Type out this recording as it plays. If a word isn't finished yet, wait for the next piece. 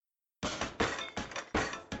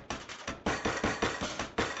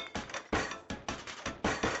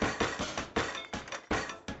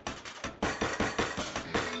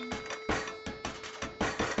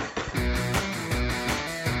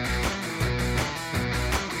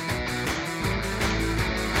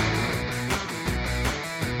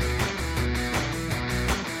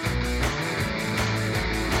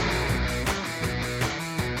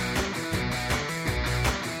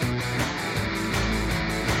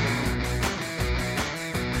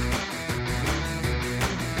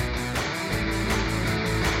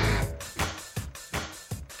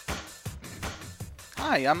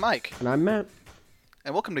Hi, I'm Mike, And I'm Matt.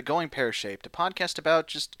 and welcome to Going Pear-Shaped, a podcast about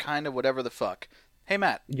just kind of whatever the fuck. Hey,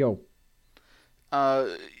 Matt, Yo, uh,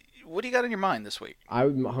 what do you got in your mind this week?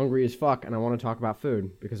 I'm hungry as fuck, and I want to talk about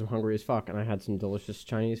food because I'm hungry as fuck, and I had some delicious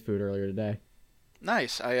Chinese food earlier today.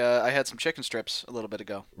 Nice. I had some chicken strips a little bit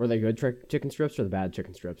ago. Were they good chicken strips or the bad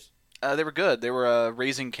chicken strips? They were good. They were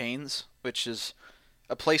Raising Cane's, which is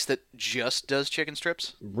a place that just does chicken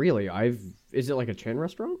strips. Really? Is it like a chain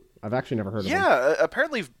restaurant? I've actually never heard of them. Yeah,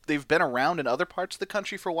 apparently they've been around in other parts of the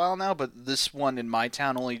country for a while now, but this one in my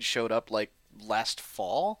town only showed up like last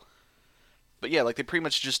fall. But yeah, like they pretty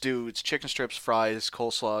much just do it's chicken strips, fries,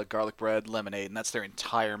 coleslaw, garlic bread, lemonade, and that's their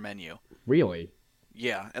entire menu. Really?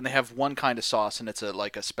 Yeah, and they have one kind of sauce, and it's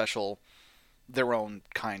like a special, their own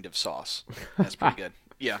kind of sauce. That's pretty good.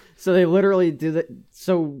 Yeah. So they literally do that.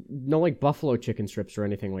 So no like buffalo chicken strips or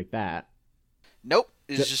anything like that. Nope.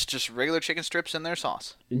 It's just regular chicken strips and their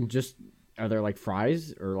sauce. And just are there like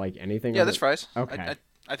fries or like anything? Yeah, there's fries. Okay.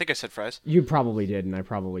 I think I said fries. You probably did, and I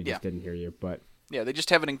probably just didn't hear you. But yeah, they just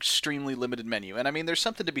have an extremely limited menu, and I mean, there's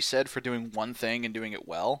something to be said for doing one thing and doing it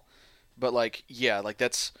well. But like, yeah, like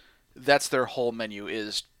that's their whole menu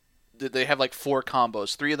is. They have like 4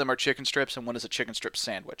 combos. 3 of them are chicken strips, and one is a chicken strip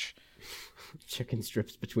sandwich. chicken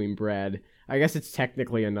strips between bread. I guess it's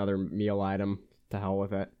technically another meal item. To hell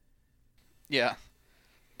with it. Yeah.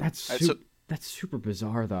 That's super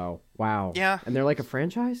bizarre, though. Wow. Yeah. And they're like a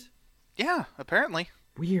franchise? Yeah, apparently.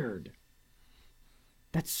 Weird.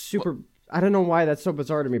 That's super... I don't know why that's so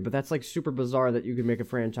bizarre to me, but that's like super bizarre that you could make a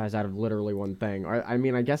franchise out of literally one thing. I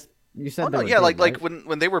mean, I guess you said no, they yeah, were good, like right?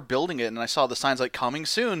 when they were building it, and I saw the signs like "coming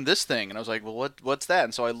soon," this thing, and I was like, well, what's that?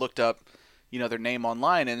 And so I looked up, their name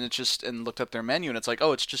online, and looked up their menu, and it's like,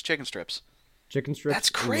 oh, it's just chicken strips. Chicken strips? That's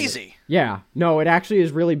crazy. Yeah. No, it actually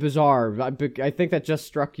is really bizarre. I think that just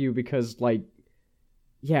struck you because, like,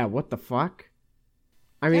 yeah, what the fuck?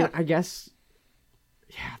 I mean, I guess...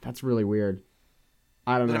 Yeah, that's really weird.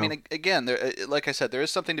 I don't know. But I mean, again, like I said, there is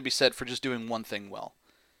something to be said for just doing one thing well.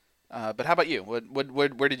 But how about you?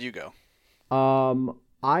 Where did you go?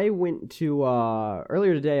 I went to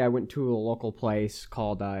earlier today. I went to a local place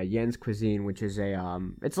called Yen's Cuisine, which is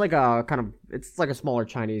it's like a smaller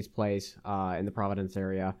Chinese place in the Providence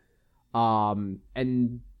area.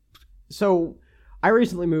 And so I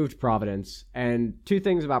recently moved to Providence, and 2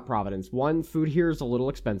 things about Providence: one, food here is a little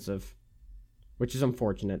expensive, which is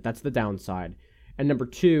unfortunate. That's the downside. And number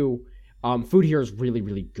 2, food here is really,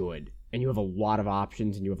 really good, and you have a lot of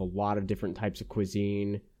options, and you have a lot of different types of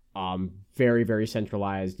cuisine. Very, very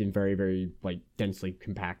centralized and very, very, like, densely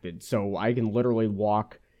compacted. So I can literally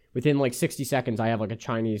walk within, like, 60 seconds. I have, like, a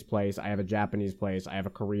Chinese place. I have a Japanese place. I have a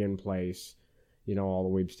Korean place. All the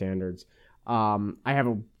weeb standards. I have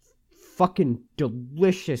a fucking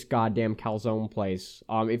delicious goddamn calzone place.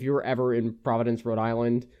 If you're ever in Providence, Rhode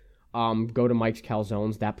Island, go to Mike's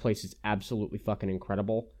Calzones. That place is absolutely fucking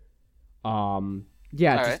incredible.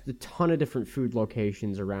 Just a ton of different food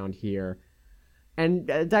locations around here. And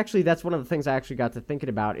that's one of the things I actually got to thinking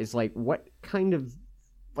about is, like, what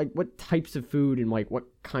types of food and, like, what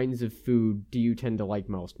kinds of food do you tend to like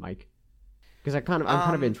most, Mike? Because I'm kind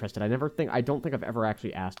of interested. I don't think I've ever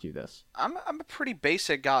actually asked you this. I'm a pretty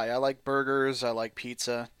basic guy. I like burgers. I like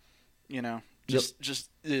pizza. Just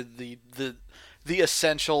the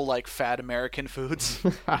essential, like, fat American foods.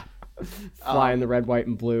 Flying the red, white,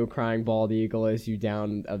 and blue, crying bald eagle as you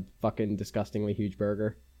down a fucking disgustingly huge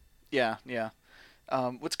burger. Yeah.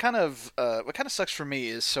 What kind of sucks for me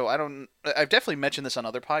is, I've definitely mentioned this on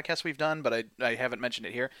other podcasts we've done, but I haven't mentioned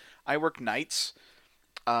it here. I work nights,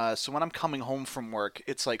 so when I'm coming home from work,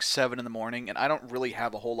 it's like 7 in the morning, and I don't really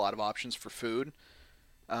have a whole lot of options for food,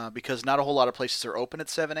 because not a whole lot of places are open at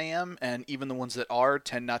 7 a.m., and even the ones that are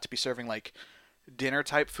tend not to be serving, like, dinner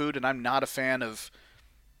type food, and I'm not a fan of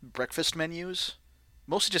breakfast menus,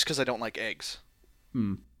 mostly just because I don't like eggs.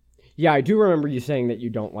 Yeah, I do remember you saying that you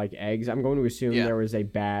don't like eggs. I'm going to assume there was a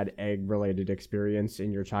bad egg-related experience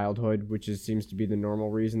in your childhood, which seems to be the normal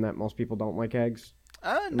reason that most people don't like eggs.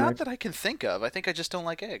 Not that I can think of. I think I just don't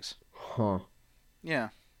like eggs. Huh. Yeah.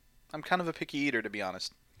 I'm kind of a picky eater, to be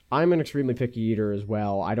honest. I'm an extremely picky eater as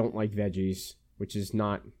well. I don't like veggies, which is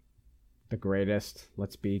not the greatest.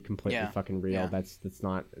 Let's be completely fucking real. Yeah. It's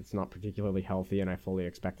not particularly healthy, and I fully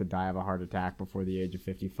expect to die of a heart attack before the age of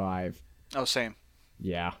 55. Oh, same.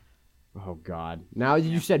 Yeah. Oh, God. Now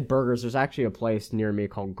you said burgers. There's actually a place near me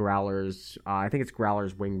called Growlers. I think it's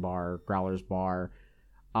Growlers Wing Bar, Growlers Bar.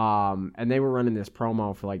 And they were running this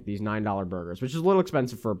promo for, like, these $9 burgers, which is a little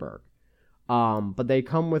expensive for a burger. But they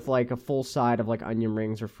come with, like, a full side of, like, onion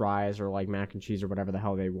rings or fries or, like, mac and cheese or whatever the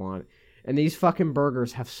hell they want. And these fucking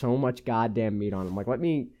burgers have so much goddamn meat on them. Like, let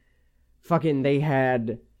me fucking they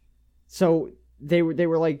had so they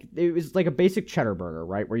were like it was like a basic cheddar burger,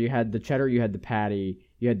 right? Where you had the cheddar, you had the patty,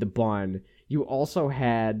 you had the bun. You also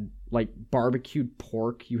had like barbecued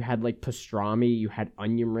pork, you had like pastrami, you had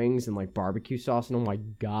onion rings and like barbecue sauce, and oh my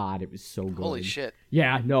god, it was so good. Holy shit.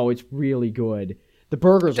 Yeah, no, it's really good. The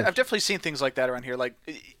burgers I've definitely seen things like that around here. Like,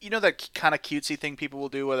 you know that kind of cutesy thing people will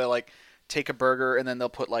do where they like take a burger and then they'll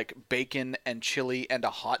put like bacon and chili and a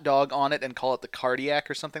hot dog on it and call it the cardiac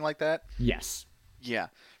or something like that? yes. Yeah.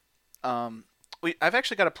 Um, I've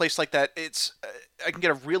actually got a place like that. It's I can get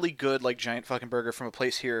a really good like giant fucking burger from a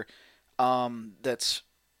place here. That's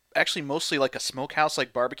actually mostly like a smokehouse,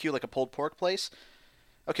 like barbecue, like a pulled pork place.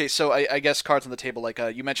 Okay, so I guess cards on the table. Like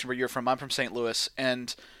you mentioned where you're from. I'm from St. Louis,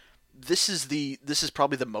 and this is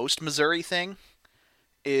probably the most Missouri thing.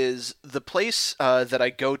 Is the place that I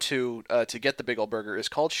go to get the big old burger is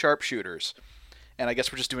called Sharpshooters, and I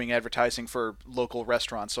guess we're just doing advertising for local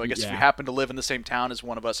restaurants. So I guess if you Yeah. happen to live in the same town as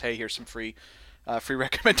one of us, hey, here's some free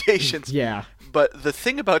recommendations. Yeah. But the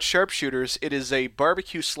thing about Sharpshooters, it is a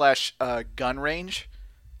barbecue slash gun range.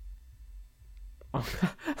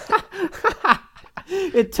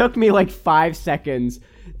 It took me like 5 seconds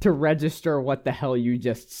to register what the hell you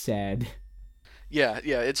just said. Yeah,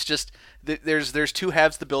 it's just there's two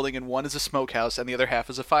halves of the building, and one is a smokehouse, and the other half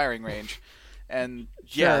is a firing range. And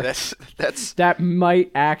yeah, Sure. that's That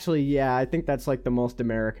might actually, yeah, I think that's like the most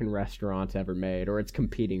American restaurant ever made, or it's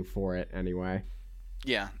competing for it anyway.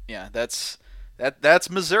 yeah, that's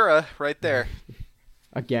Missouri right there.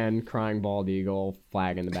 Again, crying bald eagle,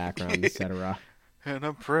 flag in the background, etc. And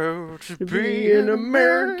I'm proud to Be be an an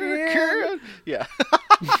American. Yeah.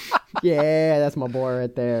 Yeah, that's my boy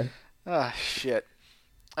right there. Ah, shit.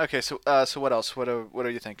 Okay, so what else? What are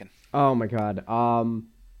you thinking? Oh my god.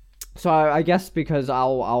 So I guess because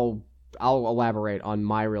I'll elaborate on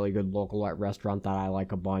my really good local restaurant that I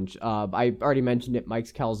like a bunch. I already mentioned it,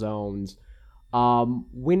 Mike's Calzones.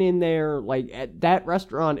 Went in there, that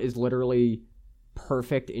restaurant is literally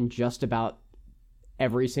perfect in just about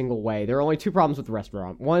every single way. There are only two problems with the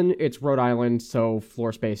restaurant. One, it's Rhode Island, so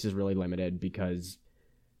floor space is really limited because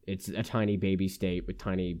it's a tiny baby state with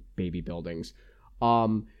tiny baby buildings.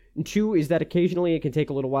 And two is that occasionally it can take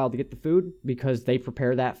a little while to get the food because they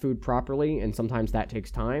prepare that food properly, and sometimes that takes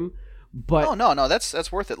time. But Oh no,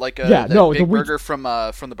 that's worth it. Like Yeah, that no, big the burger from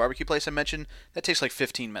the barbecue place I mentioned, that takes like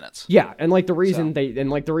 15 minutes. yeah, and like the reason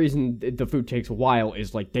So. the reason the food takes a while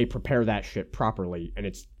is like they prepare that shit properly, and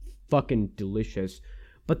it's fucking delicious.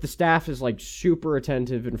 But the staff is like super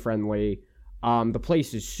attentive and friendly.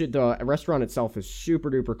 The restaurant itself is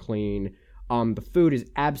super duper clean. The food is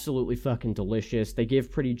absolutely fucking delicious. They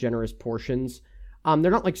give pretty generous portions.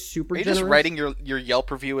 They're not like super Are you generous. just writing your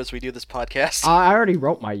Yelp review as we do this podcast? I already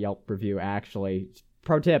wrote my Yelp review, actually.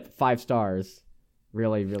 Pro tip, 5 stars.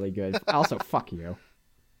 Really, really good. Also, fuck you.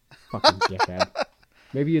 Fucking dickhead.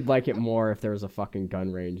 Maybe you'd like it more if there was a fucking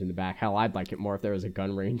gun range in the back. Hell, I'd like it more if there was a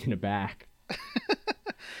gun range in the back.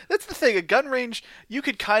 That's the thing. A gun range, you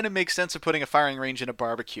could kind of make sense of putting a firing range in a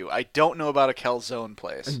barbecue. I don't know about a calzone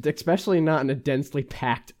place. Especially not in a densely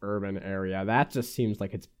packed urban area. That just seems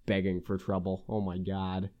like it's begging for trouble. Oh my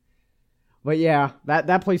god. But yeah,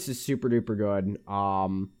 that place is super duper good.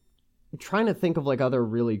 I'm trying to think of like other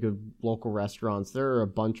really good local restaurants. There are a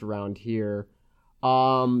bunch around here.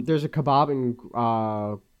 There's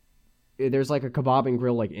a there's like a kebab and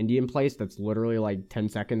grill like Indian place that's literally like 10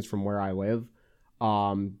 seconds from where I live.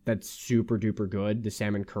 That's super duper good. The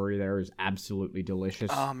salmon curry there is absolutely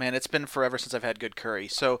delicious. Oh man, it's been forever since I've had good curry.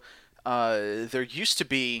 So, there used to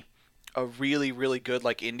be a really really good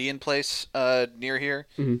like Indian place near here.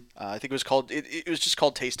 Mhm. I think it was called it was just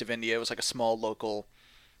called Taste of India. It was like a small local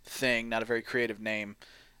thing, not a very creative name.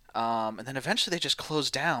 And then eventually they just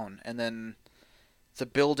closed down, and then the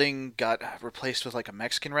building got replaced with like a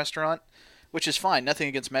Mexican restaurant, which is fine. Nothing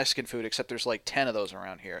against Mexican food, except there's like 10 of those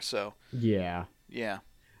around here. So Yeah. yeah.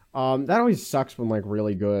 That always sucks when like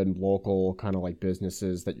really good local kind of like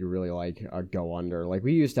businesses that you really like go under. Like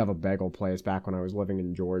we used to have a bagel place back when I was living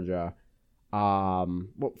in Georgia.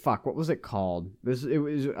 What was it called?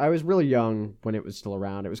 I was really young when it was still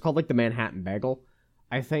around. It was called like the Manhattan Bagel,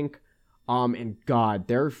 I think. And God,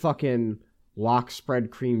 their fucking lock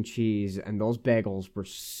spread cream cheese and those bagels were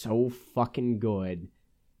so fucking good.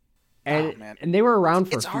 And Oh, man. and they were around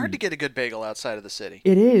for It's hard to get a good bagel outside of the city.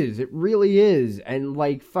 It is. It really is. And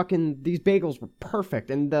like fucking these bagels were perfect.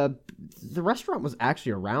 And the restaurant was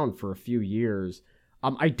actually around for a few years.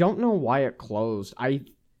 I don't know why it closed. I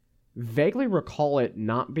vaguely recall it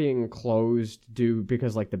not being closed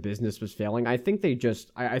because like the business was failing. I think they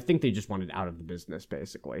just wanted out of the business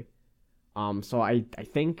basically. So I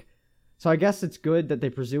think So I guess it's good that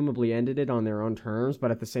they presumably ended it on their own terms,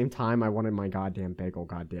 but at the same time, I wanted my goddamn bagel,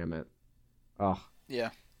 goddammit. Ugh.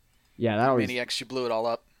 Yeah. Yeah, that always... Maniacs, you blew it all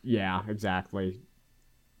up. Yeah, exactly.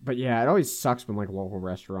 But yeah, it always sucks when, like, local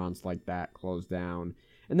restaurants like that close down.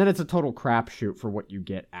 And then it's a total crapshoot for what you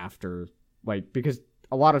get after, like, because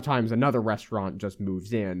a lot of times another restaurant just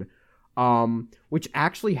moves in, which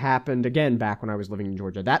actually happened, again, back when I was living in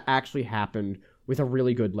Georgia. That actually happened with a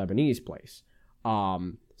really good Lebanese place.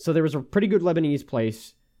 So there was a pretty good Lebanese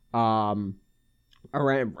place around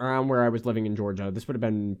where I was living in Georgia. This would have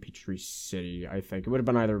been Peachtree City, I think. It would have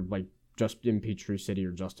been either, like, just in Peachtree City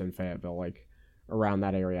or just in Fayetteville, like, around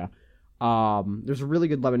that area. There's a really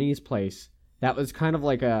good Lebanese place that was kind of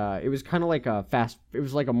like a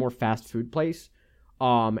more fast food place.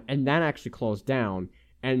 And that actually closed down.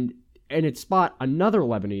 And in its spot, another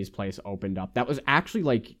Lebanese place opened up that was actually,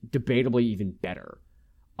 like, debatably even better.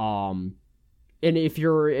 And if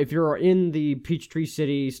you're in the Peachtree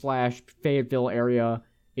City / Fayetteville area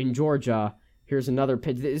in Georgia, here's another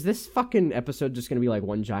pitch. Is this fucking episode just going to be like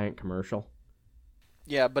one giant commercial?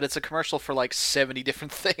 Yeah, but it's a commercial for like 70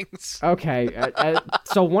 different things. Okay,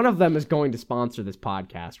 so one of them is going to sponsor this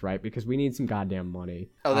podcast, right? Because we need some goddamn money.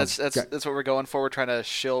 Oh, that's what we're going for. We're trying to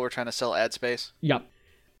shill. We're trying to sell ad space. Yep.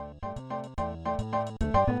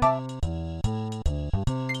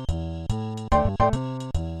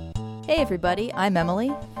 Hey everybody, I'm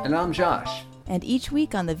Emily. And I'm Josh. And each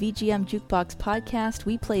week on the VGM Jukebox podcast,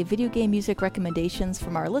 we play video game music recommendations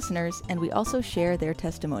from our listeners, and we also share their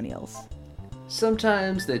testimonials.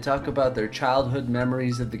 Sometimes they talk about their childhood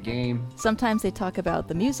memories of the game. Sometimes they talk about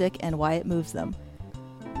the music and why it moves them.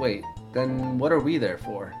 Wait, then what are we there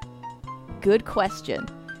for? Good question.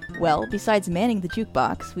 Well, besides manning the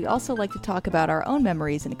jukebox, we also like to talk about our own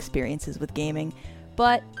memories and experiences with gaming,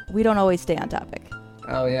 but we don't always stay on topic.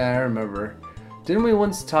 Oh yeah, I remember. Didn't we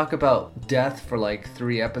once talk about death for like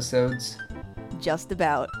 3 episodes? Just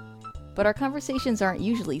about. But our conversations aren't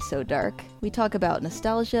usually so dark. We talk about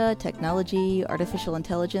nostalgia, technology, artificial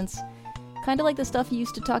intelligence, kind of like the stuff you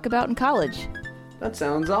used to talk about in college. That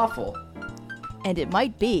sounds awful. And it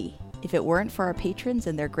might be, if it weren't for our patrons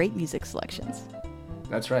and their great music selections.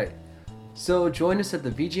 That's right. So join us at the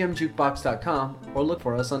VGMJukebox.com or look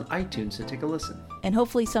for us on iTunes to take a listen. And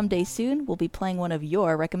hopefully someday soon, we'll be playing one of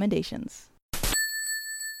your recommendations.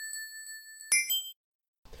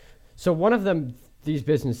 So one of these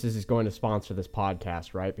businesses is going to sponsor this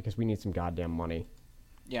podcast, right? Because we need some goddamn money.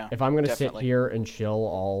 Yeah. If I'm going to sit definitely. here and chill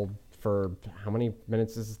all for how many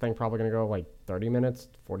minutes is this thing probably going to go? Like 30 minutes?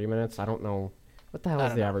 40 minutes? I don't know. What the hell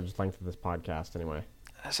is the average length of this podcast anyway?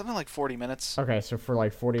 Something like 40 minutes. Okay, so for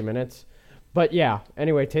like 40 minutes. But yeah,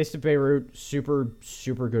 anyway, Taste of Beirut, super,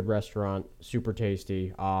 super good restaurant, super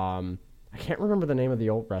tasty. I can't remember the name of the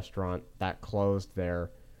old restaurant that closed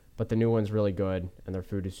there, but the new one's really good, and their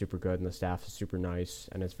food is super good, and the staff is super nice,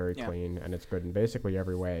 and it's very clean, and it's good in basically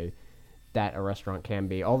every way that a restaurant can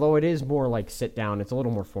be. Although it is more like sit down, it's a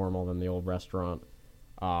little more formal than the old restaurant,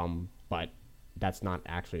 but that's not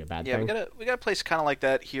actually a bad thing. Yeah, we got a place kind of like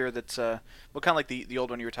that here that's kind of like the old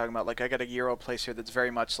one you were talking about. Like I got a Euro place here that's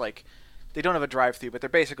very much like, they don't have a drive-thru, but they're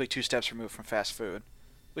basically 2 steps removed from fast food,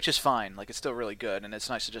 which is fine. Like, it's still really good, and it's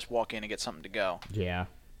nice to just walk in and get something to go. Yeah.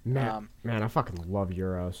 Man, I fucking love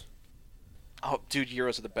Euros. Oh, dude,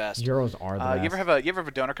 Euros are the best. Euros are the best. You ever have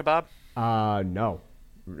a doner kebab? No.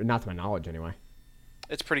 Not to my knowledge, anyway.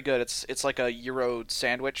 It's pretty good. It's like a Euro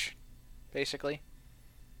sandwich, basically.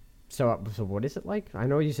 So what is it like? I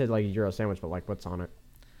know you said like a Euro sandwich, but like what's on it?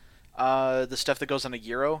 The stuff that goes on a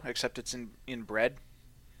gyro, except it's in bread.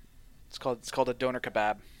 It's called a doner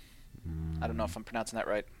kebab. I don't know if I'm pronouncing that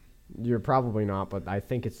right. You're probably not, but I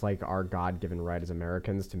think it's like our God-given right as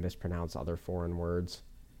Americans to mispronounce other foreign words.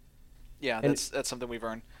 Yeah, that's something we've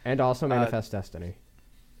earned. And also manifest destiny.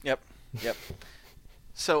 Yep.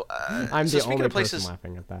 So I'm the only person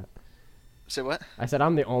laughing at that. Say what? I said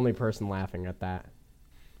I'm the only person laughing at that.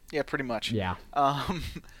 Yeah, pretty much. Yeah.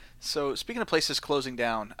 So speaking of places closing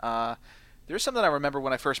down, there's something I remember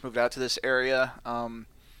when I first moved out to this area.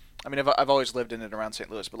 I mean, I've always lived in and around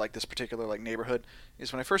St. Louis, but like this particular like neighborhood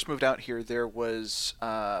is when I first moved out here. There was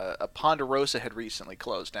a Ponderosa had recently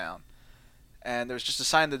closed down, and there was just a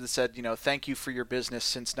sign that said, thank you for your business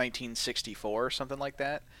since 1964 or something like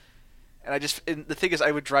that. And the thing is,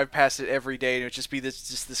 I would drive past it every day, and it would just be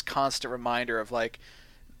this constant reminder of like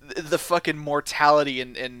the fucking mortality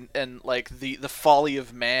and like the folly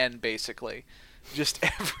of man, basically. Just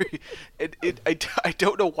I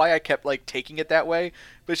don't know why I kept like taking it that way,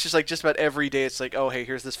 but it's just like just about every day it's like, oh hey,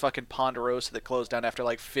 here's this fucking Ponderosa that closed down after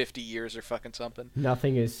like 50 years or fucking something.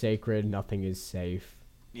 Nothing is sacred, nothing is safe.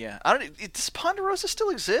 Yeah, does Ponderosa still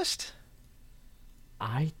exist?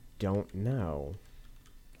 I don't know.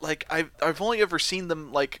 Like I've only ever seen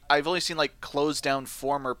them I've only seen closed down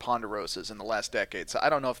former Ponderosas in the last decade, so I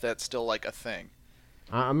don't know if that's still like a thing.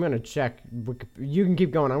 I'm gonna check. You can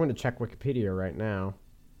keep going. I'm gonna check Wikipedia right now.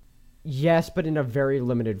 Yes, but in a very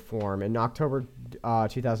limited form. In October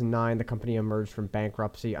 2009, the company emerged from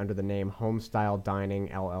bankruptcy under the name Homestyle Dining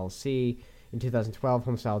LLC. In 2012,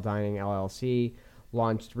 Homestyle Dining LLC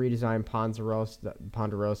launched redesigned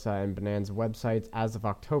Ponderosa and Bonanza websites. As of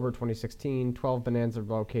October 2016, 12 Bonanza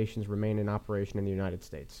locations remain in operation in the United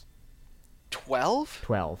States. 12?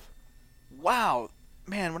 12. Wow.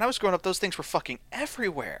 Man, when I was growing up, those things were fucking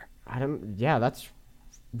everywhere. Yeah, that's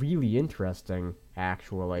really interesting,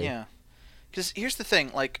 actually. Yeah. Because here's the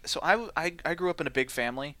thing, so I grew up in a big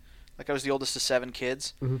family. I was the oldest of 7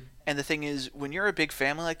 kids. Mm-hmm. And the thing is, when you're a big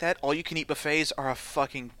family like that, all-you-can-eat buffets are a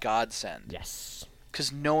fucking godsend. Yes.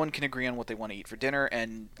 Because no one can agree on what they want to eat for dinner,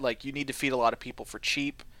 and, you need to feed a lot of people for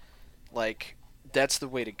cheap. That's the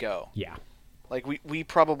way to go. Yeah. We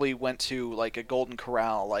probably went to, a Golden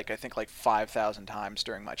Corral, I think, 5,000 times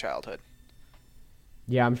during my childhood.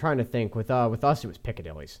 Yeah, I'm trying to think. With us, it was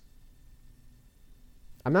Piccadilly's.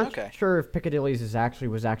 I'm not sure if Piccadilly's was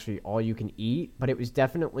actually all you can eat, but it was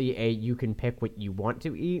definitely you can pick what you want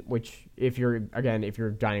to eat, which if you're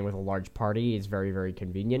dining with a large party is very, very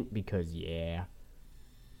convenient because Yeah.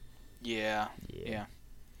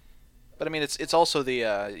 But I mean it's also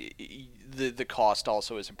the cost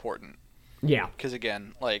also is important. Yeah. Cuz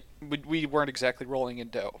again, we weren't exactly rolling in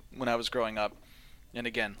dough when I was growing up. And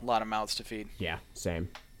again, a lot of mouths to feed. Yeah, same.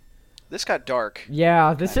 This got dark.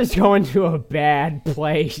 Yeah, this is going to a bad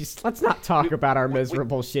place. Let's not talk about our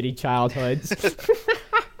miserable, shitty childhoods.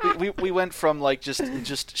 we went from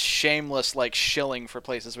just shameless shilling for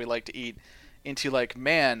places we like to eat into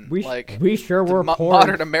we sure were poor.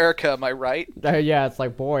 Modern America, am I right? Yeah, it's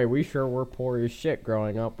boy, we sure were poor as shit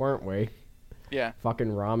growing up, weren't we? Yeah. Fucking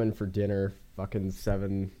ramen for dinner, fucking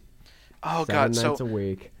seven God, nights a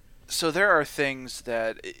week. So there are things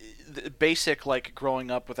that basic growing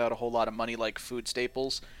up without a whole lot of money, food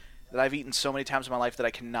staples, that I've eaten so many times in my life that I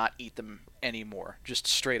cannot eat them anymore, just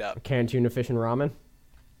straight up. Canned tuna fish and ramen?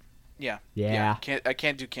 Yeah. Yeah. I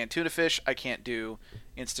can't do canned tuna fish. I can't do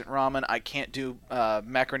instant ramen. I can't do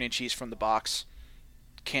macaroni and cheese from the box.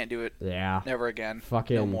 Can't do it. Yeah. Never again.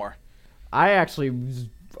 Fucking no more. I actually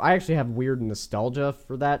have weird nostalgia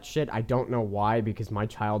for that shit. I don't know why, because my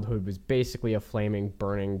childhood was basically a flaming,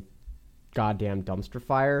 burning goddamn dumpster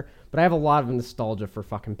fire, but I have a lot of nostalgia for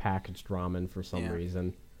fucking packaged ramen for some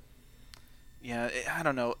reason. Yeah, I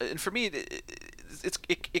don't know. And for me,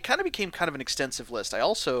 it kind of became kind of an extensive list. I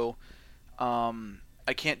also,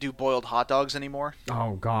 I can't do boiled hot dogs anymore.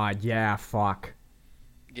 Oh God, yeah, fuck.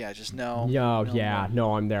 Yeah, just no.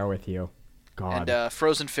 No, I'm there with you. God. And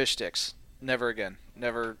frozen fish sticks, never again.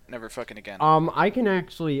 Never fucking again. I can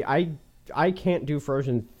actually, I can't do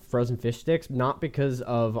frozen fish sticks, not because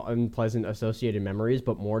of unpleasant associated memories,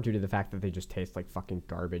 but more due to the fact that they just taste like fucking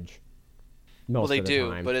garbage. Well, they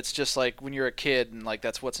do, but it's just when you're a kid and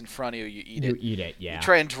that's what's in front of you, you eat it. You eat it, yeah. You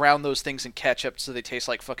try and drown those things in ketchup so they taste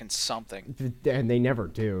like fucking something. And they never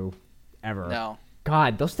do, ever. No.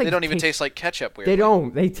 God, those things. They don't even taste like ketchup. Weirdly. They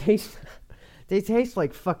don't. They taste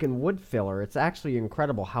like fucking wood filler. It's actually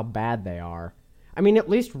incredible how bad they are. I mean, at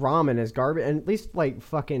least ramen is garbage, and at least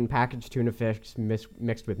fucking packaged tuna fish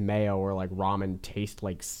mixed with mayo or ramen taste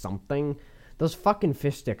like something. Those fucking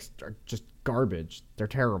fish sticks are just garbage. They're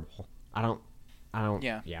terrible. I don't.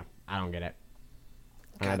 Yeah, I don't get it.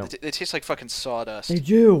 God, they taste like fucking sawdust. They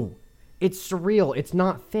do. It's surreal. It's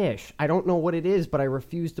not fish. I don't know what it is, but I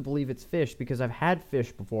refuse to believe it's fish because I've had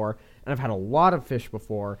fish before, and I've had a lot of fish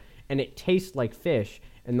before, and it tastes like fish.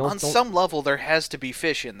 And on some level, there has to be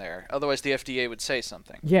fish in there. Otherwise, the FDA would say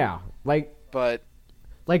something. Yeah, but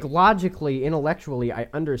logically, intellectually, I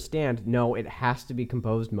understand. No, it has to be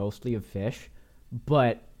composed mostly of fish,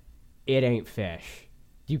 but it ain't fish.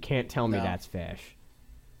 You can't tell me that's fish.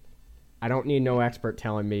 I don't need no expert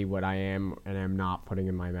telling me what I am and am not putting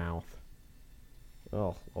in my mouth.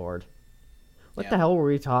 Oh Lord, what the hell were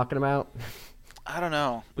we talking about? I don't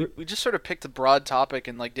know. We just sort of picked a broad topic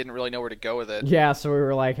and didn't really know where to go with it. Yeah, so we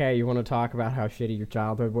were like, hey, you want to talk about how shitty your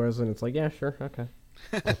childhood was? And it's like, yeah, sure, okay.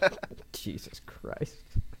 Jesus Christ.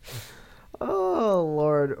 Oh,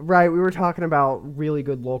 Lord. Right, we were talking about really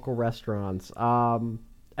good local restaurants.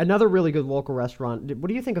 Another really good local restaurant. What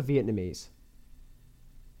do you think of Vietnamese?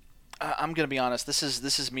 I'm going to be honest. This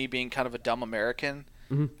is me being kind of a dumb American.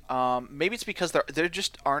 Mm-hmm. Maybe it's because there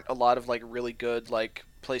just aren't a lot of really good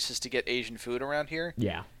places to get Asian food around here.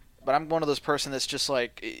 Yeah. But I'm one of those person that's just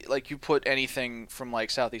you put anything from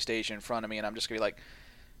Southeast Asia in front of me and I'm just gonna be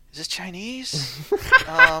is this Chinese?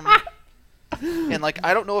 And like,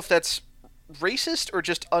 I don't know if that's racist or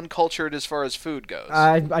just uncultured as far as food goes.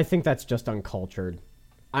 I think that's just uncultured.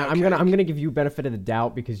 I'm Okay. gonna give you benefit of the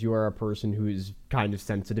doubt because you are a person who is kind of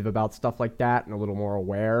sensitive about stuff like that and a little more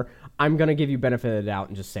aware. I'm gonna give you benefit of the doubt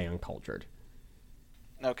and just say uncultured.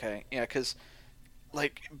 Okay, yeah, because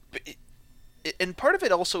like, and part of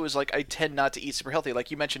it also is like I tend not to eat super healthy.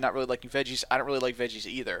 Like you mentioned, not really liking veggies. I don't really like veggies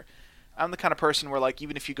either. I'm the kind of person where like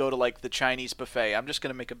even if you go to like the Chinese buffet, I'm just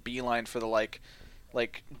gonna make a beeline for the like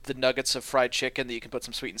the nuggets of fried chicken that you can put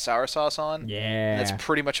some sweet and sour sauce on. Yeah. And that's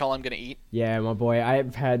pretty much all I'm gonna eat. Yeah, my boy.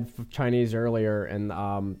 I've had Chinese earlier,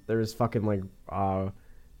 and there's fucking like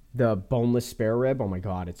the boneless spare rib. Oh my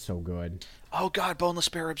god, it's so good. Oh god, boneless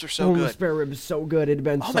spare ribs are so Boneless good. spare rib is so good. It'd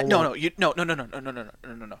been Oh so man, no, long.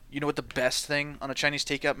 no, no. You know what the best thing on a Chinese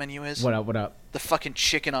takeout menu is? What up? What up? The fucking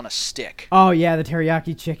chicken on a stick. Oh yeah, the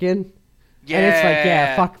teriyaki chicken. Yeah. And it's like,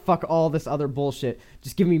 yeah, fuck all this other bullshit.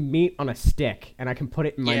 Just give me meat on a stick, and I can put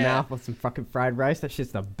it in my Yeah. mouth with some fucking fried rice. That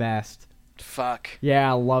shit's the best. Fuck. Yeah,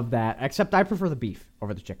 I love that. Except I prefer the beef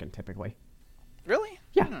over the chicken typically. Really?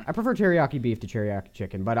 Yeah, I prefer teriyaki beef to teriyaki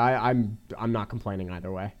chicken, but I'm not complaining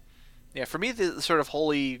either way. Yeah, for me the sort of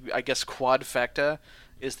holy, I guess, quadfecta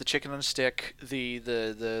is the chicken on a stick,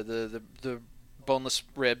 the boneless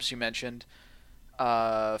ribs you mentioned,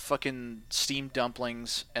 fucking steamed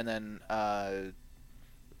dumplings, and then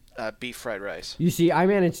beef fried rice. You see, I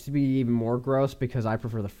managed to be even more gross because I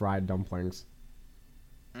prefer the fried dumplings.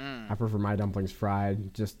 I prefer my dumplings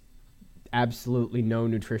fried. Just absolutely no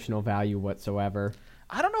nutritional value whatsoever.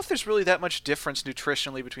 I don't know if there's really that much difference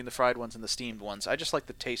nutritionally between the fried ones and the steamed ones. I just like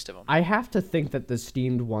the taste of them. I have to think that the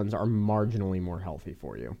steamed ones are marginally more healthy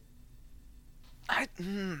for you. I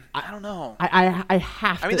don't know. I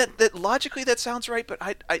have I mean, to. that logically that sounds right, but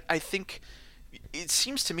I think it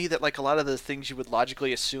seems to me that like a lot of the things you would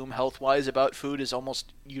logically assume health-wise about food is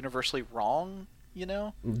almost universally wrong, you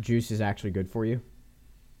know? Juice is actually good for you.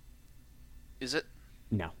 Is it?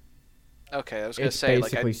 No. Okay, I was going to It's say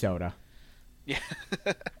like basically soda. yeah.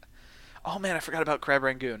 Oh man, I forgot about crab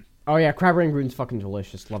rangoon. Oh yeah, crab rangoon's fucking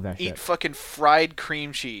delicious. Love that Eat shit. fucking fried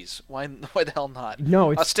cream cheese. Why the hell not?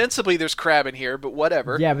 No, it's Ostensibly there's crab in here, but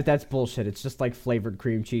whatever. yeah, but that's bullshit. It's just like flavored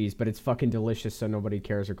cream cheese, but it's fucking delicious, so nobody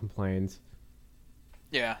cares or complains.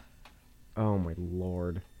 Yeah. Oh my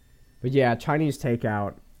lord. But yeah, Chinese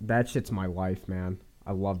takeout, that shit's my life, man.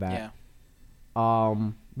 I love that. Yeah.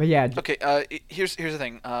 But yeah, Okay, here's the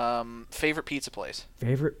thing. Favorite pizza place.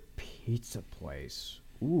 favorite pizza place.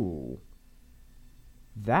 Ooh.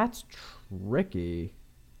 That's tricky.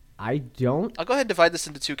 I don't I'll go ahead and divide this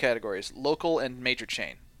into two categories: local and major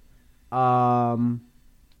chain.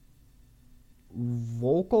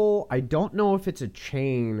 local, I don't know if it's a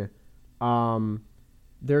chain.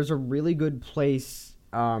 There's a really good place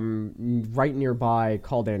right nearby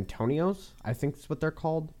called Antonio's. I think that's what they're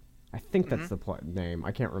called. I think that's the name.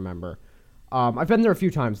 I can't remember. I've been there a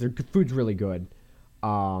few times. Their food's really good.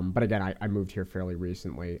 But again, I moved here fairly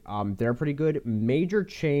recently. They're pretty good. Major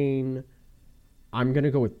chain, I'm going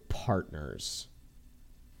to go with Partners.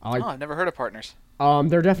 I've never heard of Partners.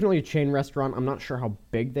 They're definitely a chain restaurant. I'm not sure how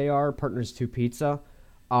big they are. Partners 2 Pizza.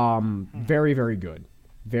 Very, very good.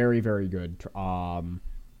 Very, very good.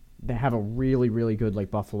 They have a really, really good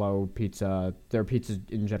like buffalo pizza. Their pizza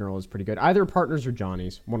in general is pretty good. Either Partners or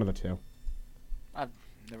Johnny's, one of the two. I've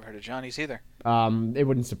never heard of Johnny's either. It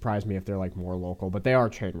wouldn't surprise me if they're like more local, but they are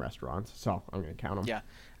chain restaurants, so I'm gonna count them. Yeah,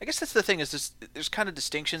 I guess that's the thing is there's kind of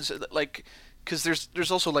distinctions like because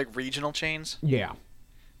there's also like regional chains. Yeah.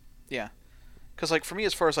 Yeah, because like for me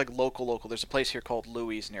as far as like local, there's a place here called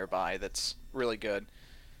Louie's nearby that's really good.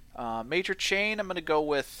 Major chain, I'm gonna go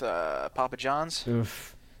with Papa John's.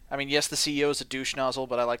 Oof. I mean, yes, the CEO is a douche nozzle,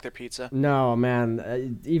 but I like their pizza. No,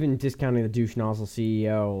 man. Even discounting the douche nozzle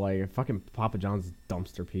CEO, like fucking Papa John's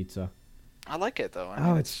dumpster pizza. I like it though. I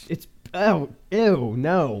mean, it's ew,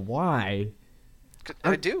 no, why?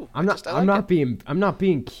 I do. I'm not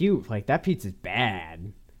being cute. Like that pizza's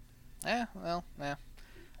bad. Yeah, well, yeah.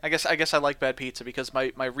 I guess I like bad pizza because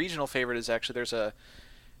my regional favorite is actually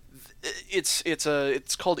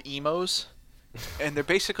it's called Emo's, and they're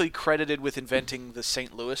basically credited with inventing the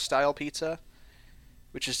St. Louis style pizza,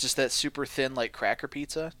 which is just that super thin like cracker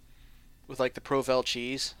pizza with like the Provel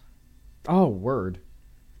cheese. Oh, word.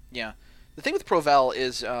 Yeah. The thing with Provel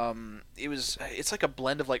is it's like a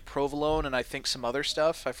blend of like provolone and I think some other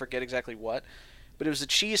stuff. I forget exactly what. But it was a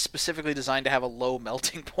cheese specifically designed to have a low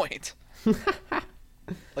melting point.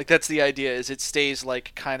 Like that's the idea is it stays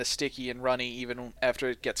like kind of sticky and runny even after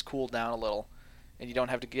it gets cooled down a little. And you don't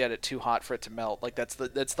have to get it too hot for it to melt. Like that's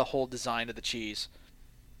the whole design of the cheese.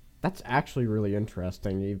 That's actually really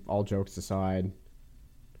interesting, all jokes aside.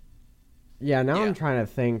 Yeah, now I'm trying to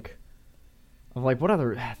think of, like, what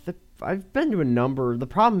other... I've been to a number... The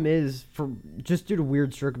problem is, just due to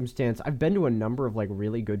weird circumstance, I've been to a number of, like,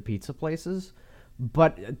 really good pizza places,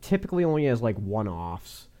 but typically only as, like,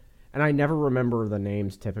 one-offs. And I never remember the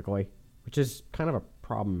names, typically, which is kind of a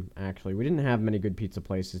problem, actually. We didn't have many good pizza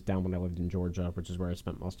places down when I lived in Georgia, which is where I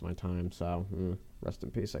spent most of my time, so rest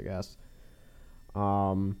in peace, I guess.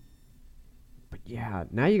 But yeah,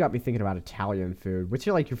 now you got me thinking about Italian food. What's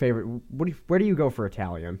your favorite? Where do you go for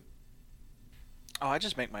Italian? Oh, I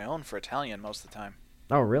just make my own for Italian most of the time.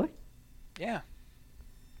 Oh, really? Yeah.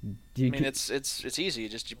 It's easy.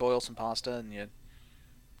 You boil some pasta and you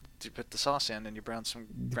put the sauce in and you brown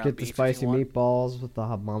beef. Get the spicy meatballs with the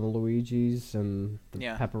Mama Luigi's and the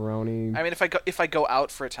pepperoni. I mean, if I go out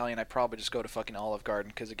for Italian, I probably just go to fucking Olive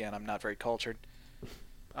Garden because again, I'm not very cultured.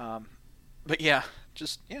 But yeah,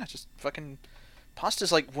 just fucking.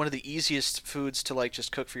 Pasta's like one of the easiest foods to like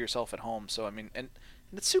just cook for yourself at home. So I mean, and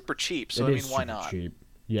it's super cheap. So I mean, why not? Cheap.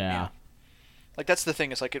 Yeah. Like that's the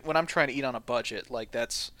thing. Is like when I'm trying to eat on a budget, like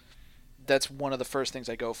that's one of the first things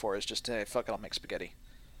I go for is just hey, fuck it, I'll make spaghetti.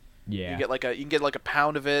 Yeah. You can get like a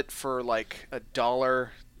pound of it for like $1,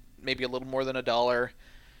 maybe a little more than $1.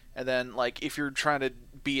 And then like if you're trying to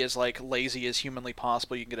be as like lazy as humanly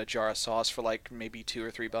possible, you can get a jar of sauce for like maybe $2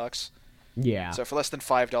 or $3. Yeah. So for less than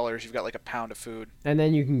 $5, you've got like a pound of food. And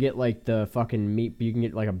then you can get like the fucking meat. You can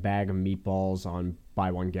get like a bag of meatballs on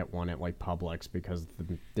buy one get one at like Publix because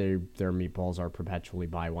their meatballs are perpetually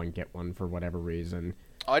buy one get one for whatever reason.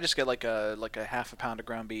 Oh, I just get like a half a pound of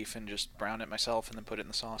ground beef and just brown it myself and then put it in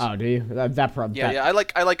the sauce. Oh, do you? Yeah. I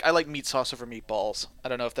like meat sauce over meatballs. I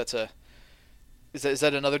don't know if that's is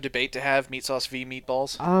that another debate to have, meat sauce v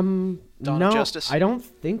meatballs? No, of Justice? I don't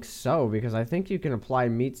think so, because I think you can apply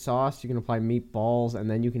meat sauce, you can apply meatballs,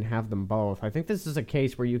 and then you can have them both. I think this is a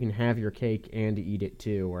case where you can have your cake and eat it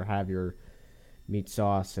too, or have your meat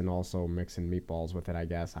sauce and also mix in meatballs with it, I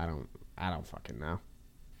guess. I don't fucking know.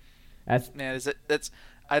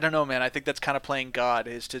 I don't know, man. I think that's kind of playing God,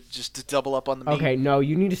 is to double up on the meat. Okay, no,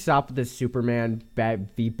 you need to stop with this Superman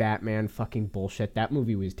v Batman fucking bullshit. That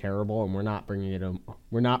movie was terrible, and we're not bringing it up.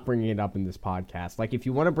 We're not bringing it up in this podcast. Like, if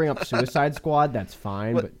you want to bring up Suicide Squad, that's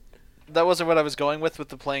fine. But that wasn't what I was going with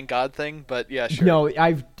the playing God thing. But yeah, sure. No,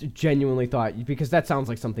 I've genuinely thought, because that sounds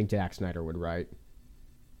like something Zack Snyder would write.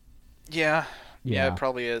 Yeah, it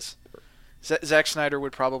probably is. Zack Snyder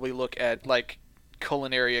would probably look at like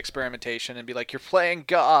culinary experimentation and be like, "You're playing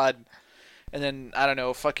God," and then I don't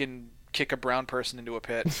know, fucking kick a brown person into a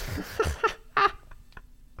pit.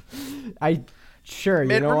 Sure,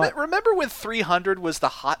 man, you know what? Remember when 300 was the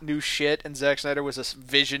hot new shit and Zack Snyder was a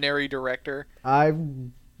visionary director? I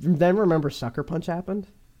then remember Sucker Punch happened.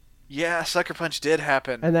 Yeah, Sucker Punch did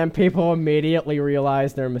happen. And then people immediately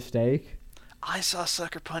realized their mistake. I saw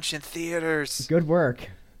Sucker Punch in theaters. Good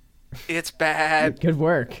work. It's bad. Good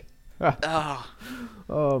work.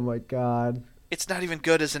 Oh my god. It's not even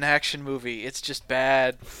good as an action movie. It's just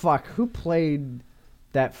bad. Fuck, who played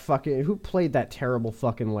that terrible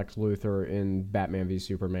fucking Lex Luthor in Batman v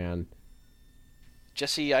Superman?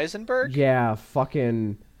 Jesse Eisenberg? Yeah,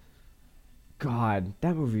 fucking God,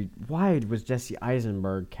 that movie. Why was Jesse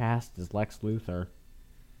Eisenberg cast as Lex Luthor?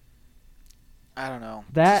 I don't know.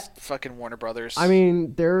 That just fucking Warner Brothers. I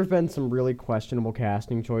mean, there have been some really questionable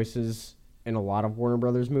casting choices in a lot of Warner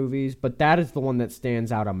Brothers movies, but that is the one that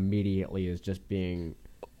stands out immediately as just being...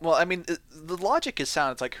 Well, I mean, the logic is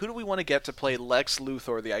sound. It's like, who do we want to get to play Lex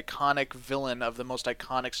Luthor, the iconic villain of the most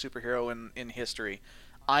iconic superhero in history?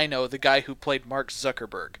 I know, the guy who played Mark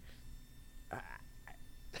Zuckerberg.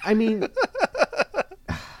 I mean...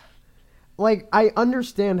 Like, I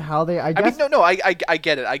understand how they... I guess... I mean, no, I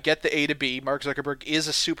get it. I get the A to B. Mark Zuckerberg is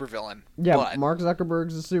a supervillain. Yeah, but... Mark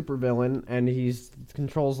Zuckerberg's a supervillain, and he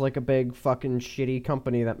controls, like, a big fucking shitty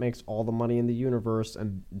company that makes all the money in the universe,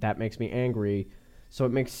 and that makes me angry. So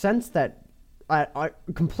it makes sense that...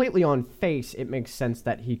 completely on face, it makes sense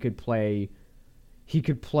that he could play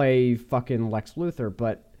fucking Lex Luthor,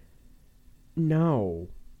 but... No.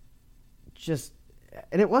 Just...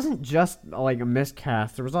 And it wasn't just, like, a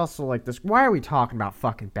miscast. There was also, like, this... Why are we talking about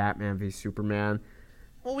fucking Batman v Superman?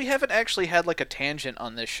 Well, we haven't actually had, like, a tangent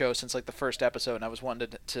on this show since, like, the first episode, and I was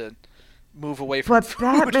wanting to move away from food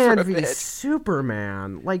Batman for a v bit.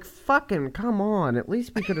 Superman... Like, fucking, come on. At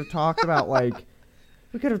least we could have talked about, like...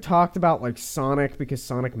 We could have talked about, like, Sonic, because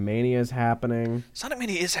Sonic Mania is happening. Sonic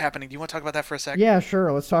Mania is happening. Do you want to talk about that for a second? Yeah,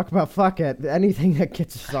 sure. Let's talk about, fuck it, anything that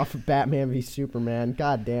gets us off of Batman v Superman.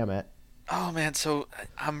 God damn it. Oh man, so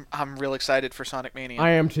I'm real excited for Sonic Mania.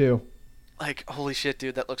 I am too. Like, holy shit,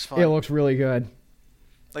 dude, that looks fun. It looks really good.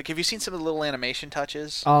 Like, have you seen some of the little animation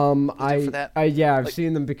touches? For that? I've Like,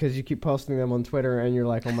 seen them because you keep posting them on Twitter, and you're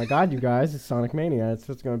like, oh my god, you guys, it's Sonic Mania. It's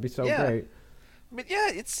going to be so yeah. great. But yeah,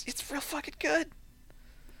 it's real fucking good.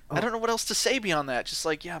 Oh. I don't know what else to say beyond that. Just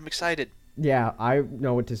like, yeah, I'm excited. Yeah, I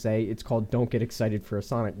know what to say. It's called Don't Get Excited for a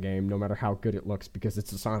Sonic Game, no matter how good it looks, because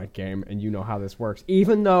it's a Sonic game, and you know how this works.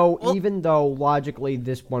 Even though logically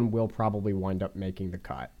this one will probably wind up making the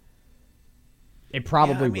cut. It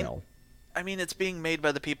probably will. I mean, it's being made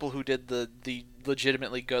by the people who did the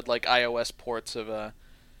legitimately good like iOS ports of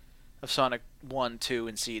Sonic 1, 2,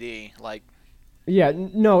 and CD. Like, yeah,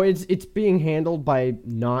 no, it's being handled by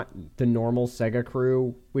not the normal Sega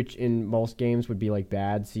crew, which in most games would be like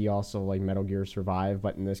bad. See also like Metal Gear Survive,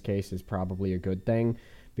 but in this case is probably a good thing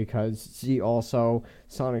because see also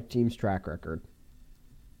Sonic Team's track record.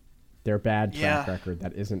 Their bad track record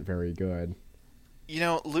that isn't very good. You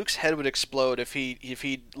know, Luke's head would explode if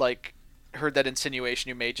he like heard that insinuation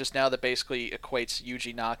you made just now that basically equates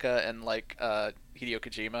Yuji Naka and like Hideo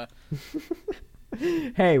Kojima.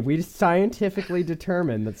 Hey, we scientifically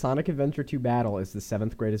determined that Sonic Adventure 2 Battle is the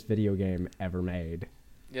 7th greatest video game ever made.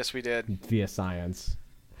 Yes, we did. Via science.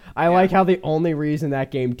 I like how the only reason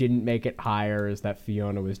that game didn't make it higher is that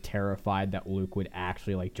Fiona was terrified that Luke would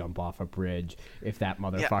actually like jump off a bridge if that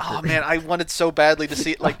motherfucker. Yeah. Oh man, I wanted so badly to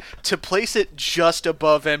see it. Like to place it just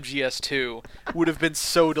above MGS2 would have been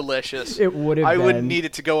so delicious. It would have. I wouldn't need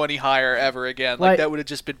it to go any higher ever again. Like that would have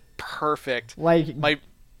just been perfect. Like my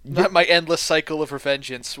endless cycle of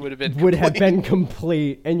revengeance would have been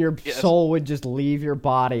complete, and your soul would just leave your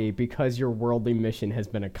body because your worldly mission has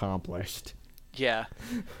been accomplished. Yeah.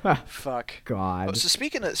 Fuck. God. Oh, so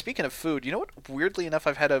speaking of food, you know what? Weirdly enough,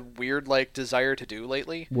 I've had a weird like desire to do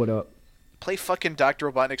lately. What up? Play fucking Dr.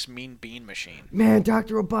 Robotnik's Mean Bean Machine. Man,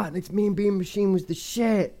 Dr. Robotnik's Mean Bean Machine was the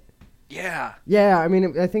shit. Yeah. Yeah, I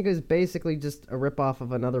mean, I think it was basically just a ripoff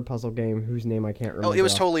of another puzzle game whose name I can't remember. Oh, it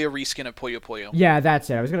was totally a reskin of Puyo Puyo. Yeah, that's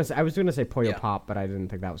it. I was gonna say Puyo Pop, but I didn't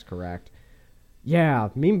think that was correct. Yeah,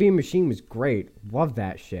 Mean Bean Machine was great. Love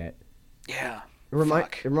that shit. Yeah. It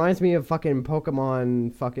reminds me of fucking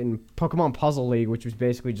Pokemon Puzzle League, which was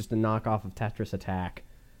basically just a knockoff of Tetris Attack.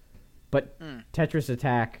 But Tetris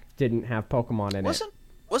Attack didn't have Pokemon in it.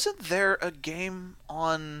 Wasn't there a game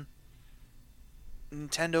on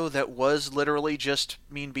Nintendo that was literally just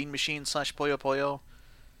Mean Bean Machine / Puyo Puyo?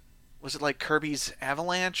 Was it like Kirby's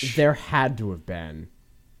Avalanche? There had to have been.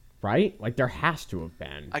 Right? Like, there has to have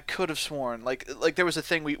been. I could have sworn. Like there was a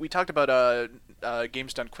thing, we talked about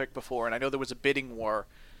Games Done Quick before, and I know there was a bidding war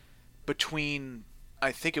between,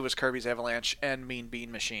 I think it was Kirby's Avalanche and Mean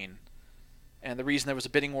Bean Machine. And the reason there was a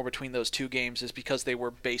bidding war between those two games is because they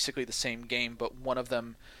were basically the same game, but one of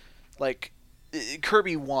them, like,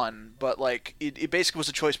 Kirby won, but, like, it basically was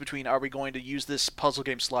a choice between, are we going to use this puzzle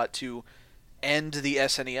game slot to end the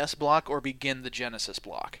SNES block or begin the Genesis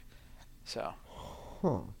block? So.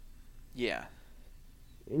 Huh. Yeah.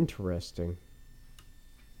 Interesting.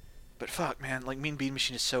 But fuck, man, like Mean Bean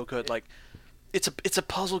Machine is so good. Like, it's a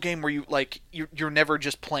puzzle game where you like you're never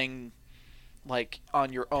just playing like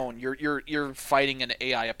on your own. You're fighting an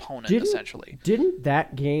AI opponent essentially. Didn't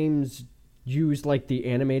that game's use like the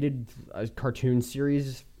animated cartoon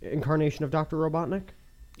series incarnation of Dr. Robotnik?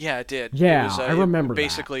 Yeah, it did. Yeah, it was, I remember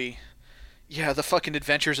basically. Yeah, the fucking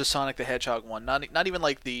Adventures of Sonic the Hedgehog one. Not even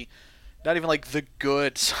like the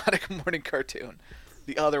good Sonic morning cartoon.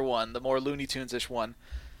 The other one, the more Looney Tunes-ish one.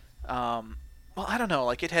 Well, I don't know.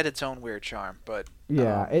 Like, it had its own weird charm, but...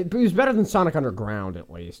 Yeah, it was better than Sonic Underground,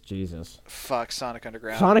 at least. Jesus. Fuck Sonic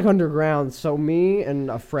Underground. Sonic Underground. So me and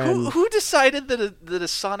a friend... Who decided that a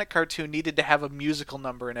Sonic cartoon needed to have a musical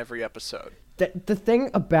number in every episode? The thing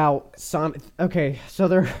about Sonic... Okay, so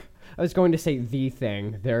there... I was going to say the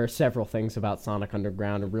thing. There are several things about Sonic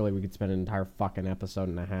Underground, and really we could spend an entire fucking episode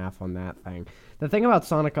and a half on that thing. The thing about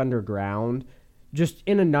Sonic Underground, just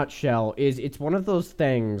in a nutshell, is it's one of those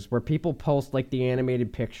things where people post, like, the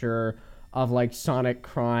animated picture of, like, Sonic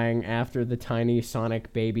crying after the tiny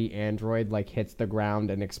Sonic baby android, like, hits the ground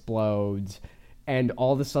and explodes, and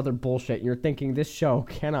all this other bullshit, and you're thinking, this show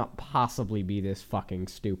cannot possibly be this fucking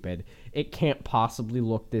stupid. It can't possibly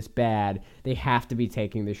look this bad. They have to be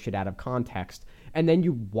taking this shit out of context. And then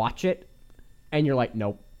you watch it, and you're like,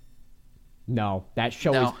 nope. No, that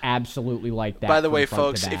show is absolutely like that. By the way,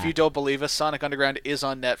 folks, if you don't believe us, Sonic Underground is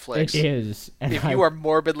on Netflix. It is. If you are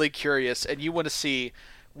morbidly curious and you want to see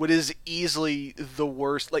what is easily the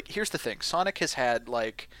worst... Like, here's the thing. Sonic has had,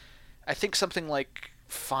 like, I think something like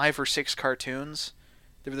 5 or 6 cartoons.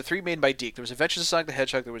 There were the 3 made by Deke. There was Adventures of Sonic the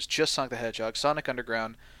Hedgehog. There was just Sonic the Hedgehog, Sonic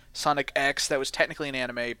Underground, Sonic X, that was technically an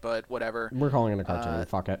anime, but whatever. We're calling it a cartoon.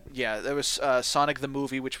 Fuck it. Yeah, there was Sonic the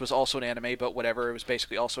movie, which was also an anime, but whatever. It was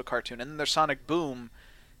basically also a cartoon. And then there's Sonic Boom,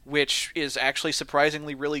 which is actually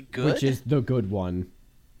surprisingly really good. Which is the good one.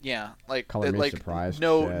 Yeah, like Color me like surprised.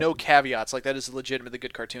 no caveats. Like that is a legitimately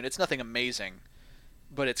good cartoon. It's nothing amazing,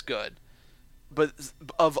 but it's good. But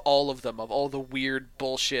of all of them, of all the weird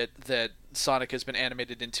bullshit that Sonic has been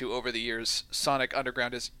animated into over the years, Sonic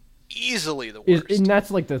Underground is easily the worst. And that's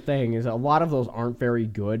like the thing, is a lot of those aren't very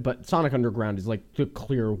good, but Sonic Underground is like the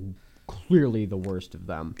clearly the worst of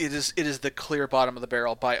them. It is the clear bottom of the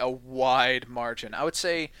barrel by a wide margin. I would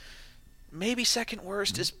say maybe second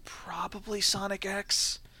worst is probably Sonic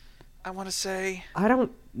X. I want to say. I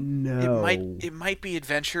don't know. It might be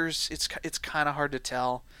Adventures. It's kind of hard to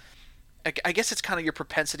tell. I guess it's kind of your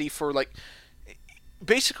propensity for like.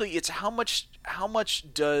 Basically, it's how much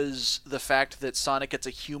does the fact that Sonic gets a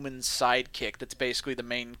human sidekick that's basically the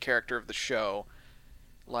main character of the show,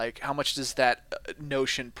 like how much does that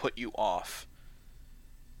notion put you off?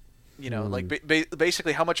 You know, like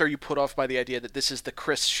basically how much are you put off by the idea that this is the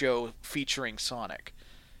Chris show featuring Sonic?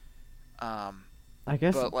 I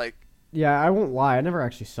guess. But like, yeah, I won't lie. I never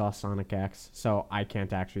actually saw Sonic X, so I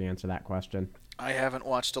can't actually answer that question. I haven't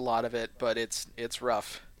watched a lot of it, but it's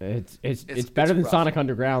rough. It's better than rough. Sonic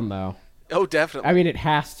Underground, though. Oh, definitely. I mean, it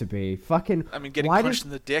has to be. Fucking. I mean, getting punched in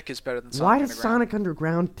the dick is better than Sonic Why Underground. does Sonic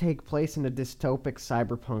Underground take place in a dystopic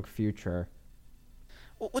cyberpunk future?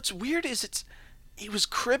 Well, what's weird is he was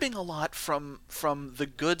cribbing a lot from the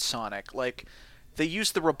good Sonic. Like, they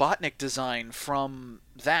used the Robotnik design from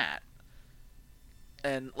that.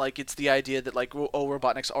 And, like, it's the idea that, like,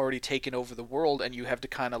 Robotnik's already taken over the world, and you have to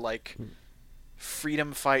kind of, like,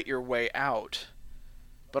 freedom fight your way out.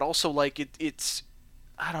 But also, like, it's...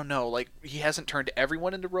 I don't know, like, he hasn't turned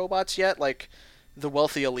everyone into robots yet. Like, the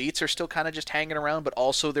wealthy elites are still kind of just hanging around, but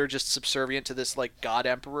also they're just subservient to this, like, God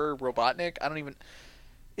Emperor Robotnik. I don't even...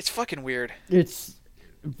 It's fucking weird. It's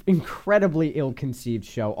incredibly ill-conceived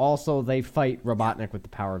show. Also, they fight Robotnik with the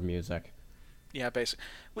power of music. Yeah, basically.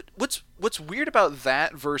 What's weird about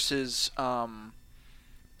that versus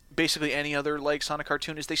basically any other like Sonic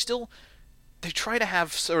cartoon is they try to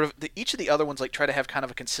have sort of each of the other ones like try to have kind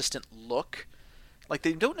of a consistent look. Like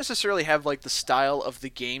they don't necessarily have like the style of the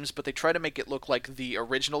games, but they try to make it look like the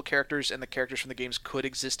original characters and the characters from the games could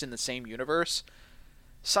exist in the same universe.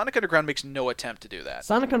 Sonic Underground makes no attempt to do that.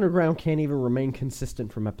 Sonic Underground can't even remain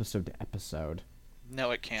consistent from episode to episode.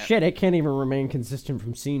 No, it can't. Shit, it can't even remain consistent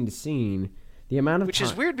from scene to scene. The amount of Which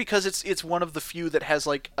is weird because it's one of the few that has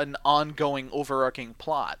like an ongoing overarching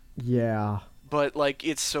plot. Yeah. But like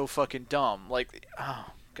it's so fucking dumb. Like,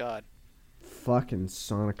 oh god. Fucking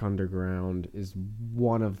Sonic Underground is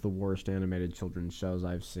one of the worst animated children's shows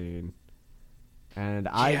I've seen. And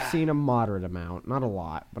I've seen a moderate amount. Not a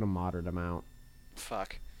lot, but a moderate amount.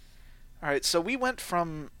 Fuck. Alright, so we went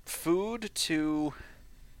from food to...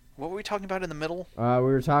 What were we talking about in the middle? We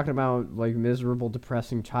were talking about, like, miserable,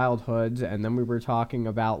 depressing childhoods, and then we were talking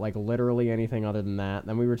about, like, literally anything other than that.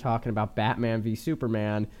 Then we were talking about Batman v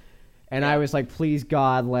Superman, and I was like, please,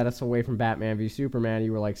 God, let us away from Batman v Superman.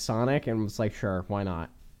 You were like, Sonic? And was like, sure, why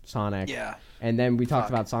not? Sonic. Yeah. And then we talked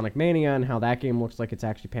about Sonic Mania and how that game looks like it's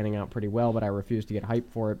actually panning out pretty well, but I refuse to get hyped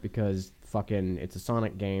for it because fucking it's a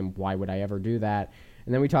Sonic game. Why would I ever do that?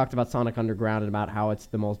 And then we talked about Sonic Underground and about how it's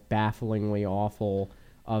the most bafflingly awful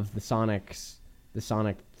of the Sonic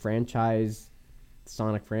franchises,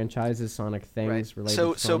 Sonic things related to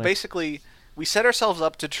Sonic. So basically, we set ourselves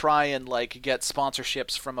up to try and like get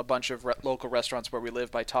sponsorships from a bunch of local restaurants where we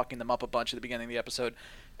live by talking them up a bunch at the beginning of the episode,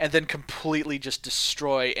 and then completely just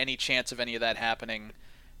destroy any chance of any of that happening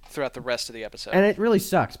throughout the rest of the episode. And it really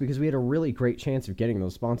sucks because we had a really great chance of getting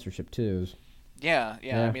those sponsorship twos. Yeah.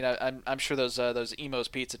 I mean, I'm sure those Emo's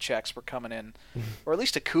Pizza checks were coming in, or at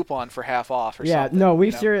least a coupon for half off or something. Yeah, no,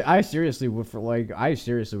 I seriously would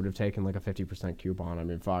have taken like a 50% coupon. I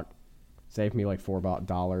mean, fuck, saved me like $4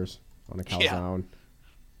 on a calzone. Yeah.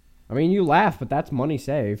 I mean, you laugh, but that's money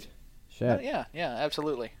saved. Shit. Yeah,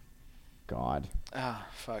 absolutely. God. Ah,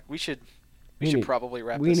 fuck. We should probably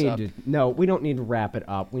wrap this up. No, we don't need to wrap it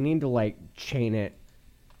up. We need to like chain it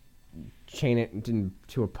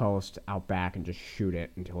into a post out back and just shoot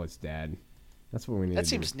it until it's dead. That's what we need. That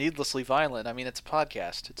seems needlessly violent. I mean, it's a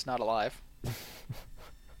podcast. It's not alive.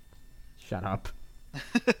 Shut up.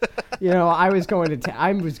 I was going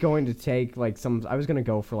to take like I was going to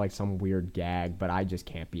go for like some weird gag, but I just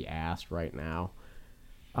can't be asked right now.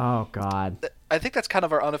 Oh God. I think that's kind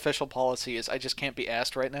of our unofficial policy is I just can't be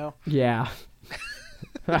asked right now. Yeah.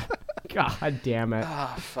 God damn it.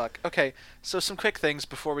 Ah, fuck. Okay, so some quick things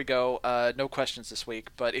before we go. No questions this week,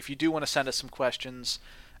 but if you do want to send us some questions,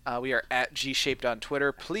 We are at G-Shaped on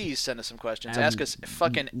Twitter. Please send us some questions. And Ask us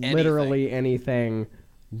fucking anything. Literally anything.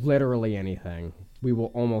 Literally anything. We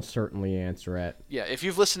will almost certainly answer it. Yeah, if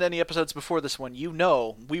you've listened to any episodes before this one, you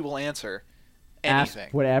know we will answer anything.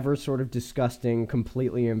 Ask whatever sort of disgusting,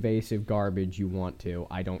 completely invasive garbage you want to.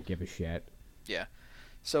 I don't give a shit. Yeah.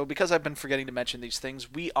 So because I've been forgetting to mention these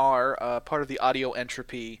things, we are part of the Audio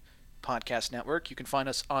Entropy podcast network. You can find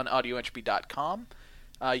us on audioentropy.com.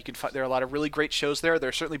 There are a lot of really great shows there.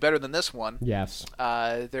 They're certainly better than this one. Yes.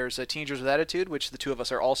 There's Teenagers with Attitude, which the two of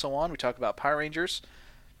us are also on. We talk about Power Rangers.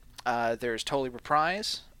 There's Totally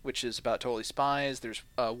Reprise, which is about Totally Spies. There's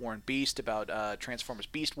War and Beast about Transformers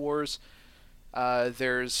Beast Wars.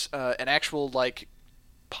 There's an actual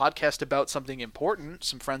podcast about something important.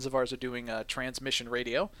 Some friends of ours are doing Transmission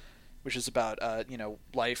Radio, which is about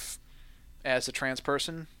life as a trans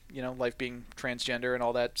person, life being transgender and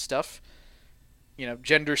all that stuff,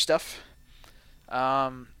 gender stuff,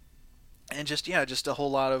 and just a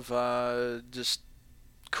whole lot of just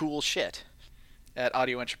cool shit at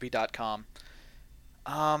audioentropy.com.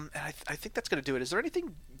 And I think that's going to do it. Is there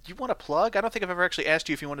anything you want to plug? I don't think I've ever actually asked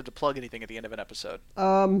you if you wanted to plug anything at the end of an episode.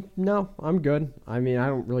 No, I'm good. I mean, I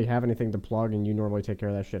don't really have anything to plug, and you normally take care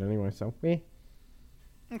of that shit anyway, so,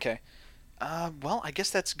 Okay. Well, I guess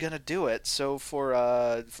that's going to do it. So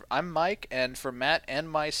I'm Mike, and for Matt and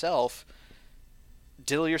myself,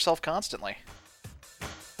 diddle yourself constantly.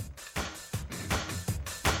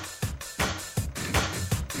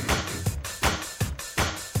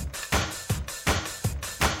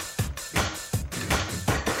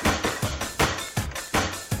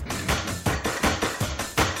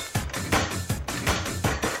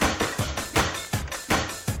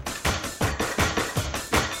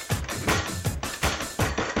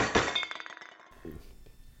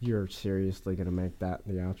 You're seriously gonna make that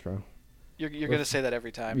the outro? You're going to say that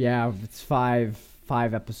every time. Yeah, it's five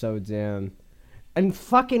episodes in. And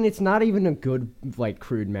fucking, it's not even a good,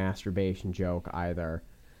 crude masturbation joke either.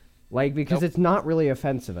 Because It's not really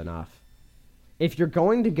offensive enough. If you're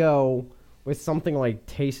going to go with something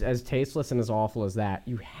as tasteless and as awful as that,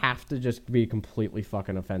 you have to just be completely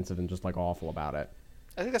fucking offensive and just, awful about it.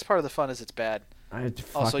 I think that's part of the fun is it's bad.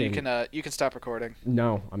 Also, you can stop recording.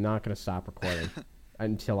 No, I'm not going to stop recording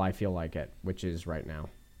until I feel like it, which is right now.